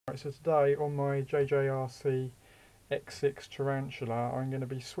Right, so today on my JJRC X6 Tarantula I'm going to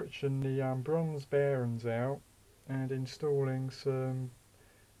be switching the bronze bearings out and installing some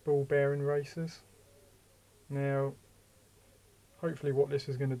ball bearing racers. Now hopefully what this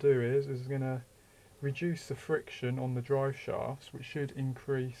is going to do is going to reduce the friction on the drive shafts, which should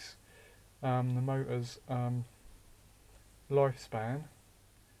increase the motor's lifespan,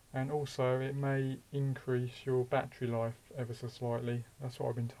 and also it may increase your battery life ever so slightly. That's what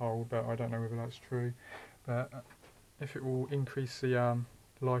I've been told, but I don't know whether that's true. But if it will increase the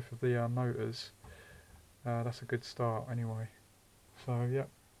life of the motors, that's a good start anyway. So yeah,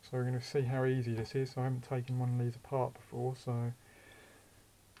 so we're going to see how easy this is. I haven't taken one of these apart before, so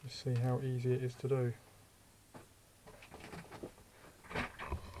just see how easy it is to do.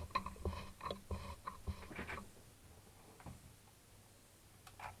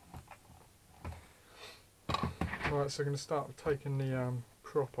 Right, so we're going to start with taking the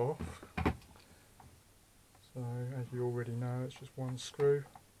prop off. So as you already know, it's just one screw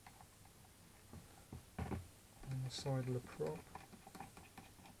on the side of the prop.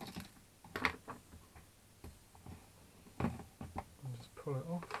 And just pull it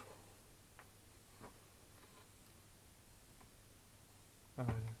off.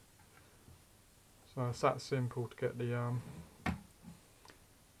 So it's that simple to get the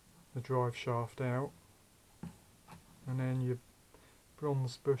drive shaft out. And then your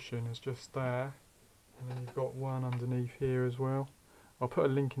bronze bushing is just there, and then you've got one underneath here as well. I'll put a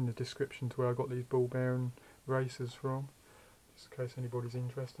link in the description to where I got these ball bearing racers from, just in case anybody's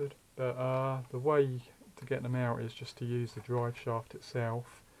interested. But the way to get them out is just to use the drive shaft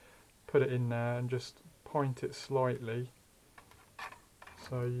itself, put it in there and just point it slightly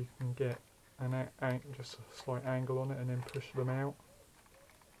so you can get just a slight angle on it, and then push them out.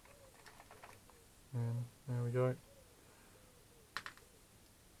 And there we go.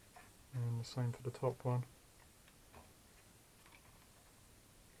 And the same for the top one. You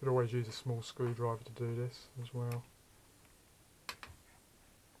could always use a small screwdriver to do this as well.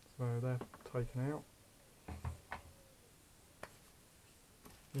 So they're taken out.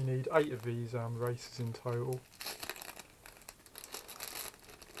 You need 8 of these racers in total.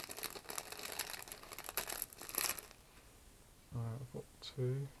 I've got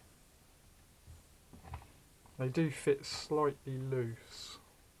 2. They do fit slightly loose.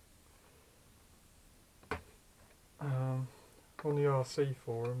 On the RC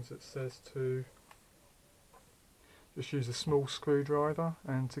forums it says to just use a small screwdriver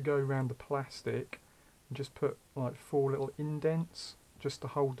and to go around the plastic and just put like 4 little indents just to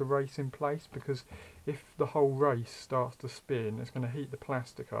hold the race in place, because if the whole race starts to spin it's going to heat the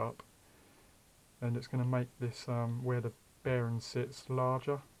plastic up and it's going to make this where the bearing sits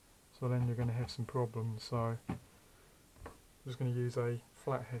larger, so then you're going to have some problems. So I'm just going to use a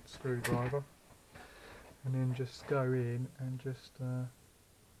flathead screwdriver and then just go in and just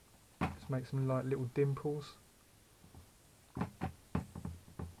make some like little dimples.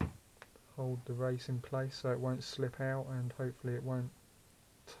 Hold the race in place so it won't slip out, and hopefully it won't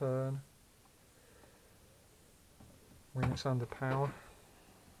turn when it's under power.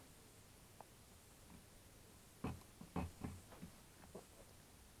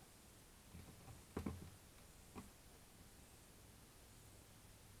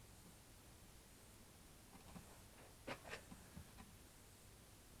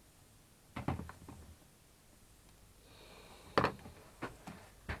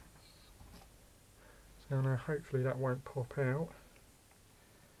 So now hopefully that won't pop out.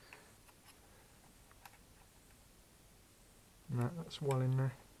 No, that's well in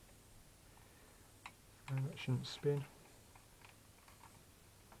there. And that shouldn't spin.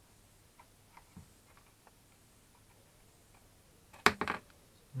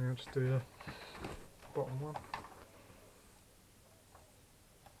 Now just do the bottom one.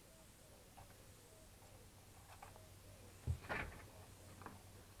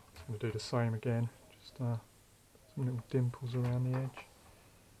 Just going to do the same again. Just some little dimples around the edge.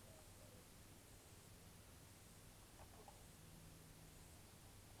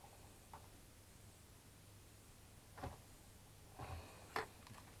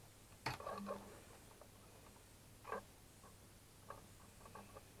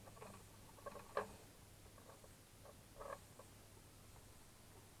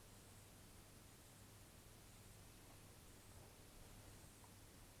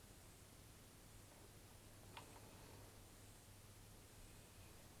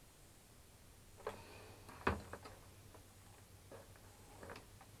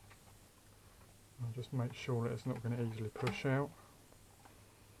 Just make sure that it's not going to easily push out.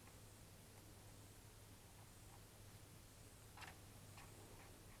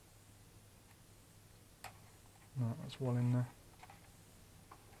 Right, that's well in there.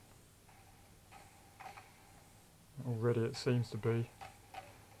 Already it seems to be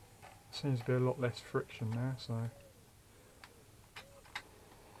a lot less friction there, so and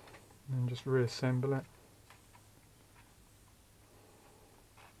then just reassemble it.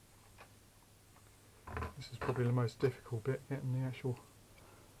 This is probably the most difficult bit, getting the actual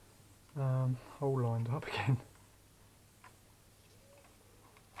hole lined up again.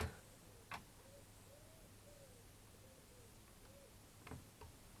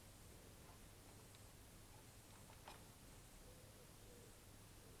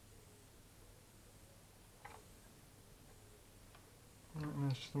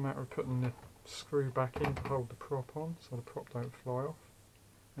 And it's just a matter of putting the screw back in to hold the prop on so the prop don't fly off,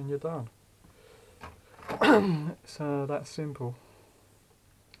 and you're done. It's that simple.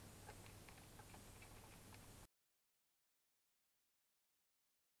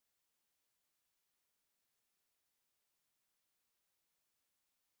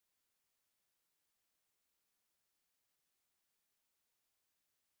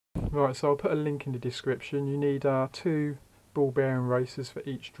 Right, so I'll put a link in the description. You need 2 ball bearing races for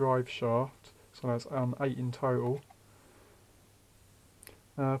each drive shaft, so that's 8 in total.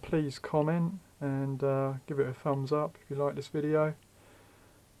 Please comment and give it a thumbs up if you like this video.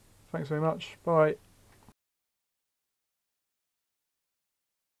 Thanks very much. Bye.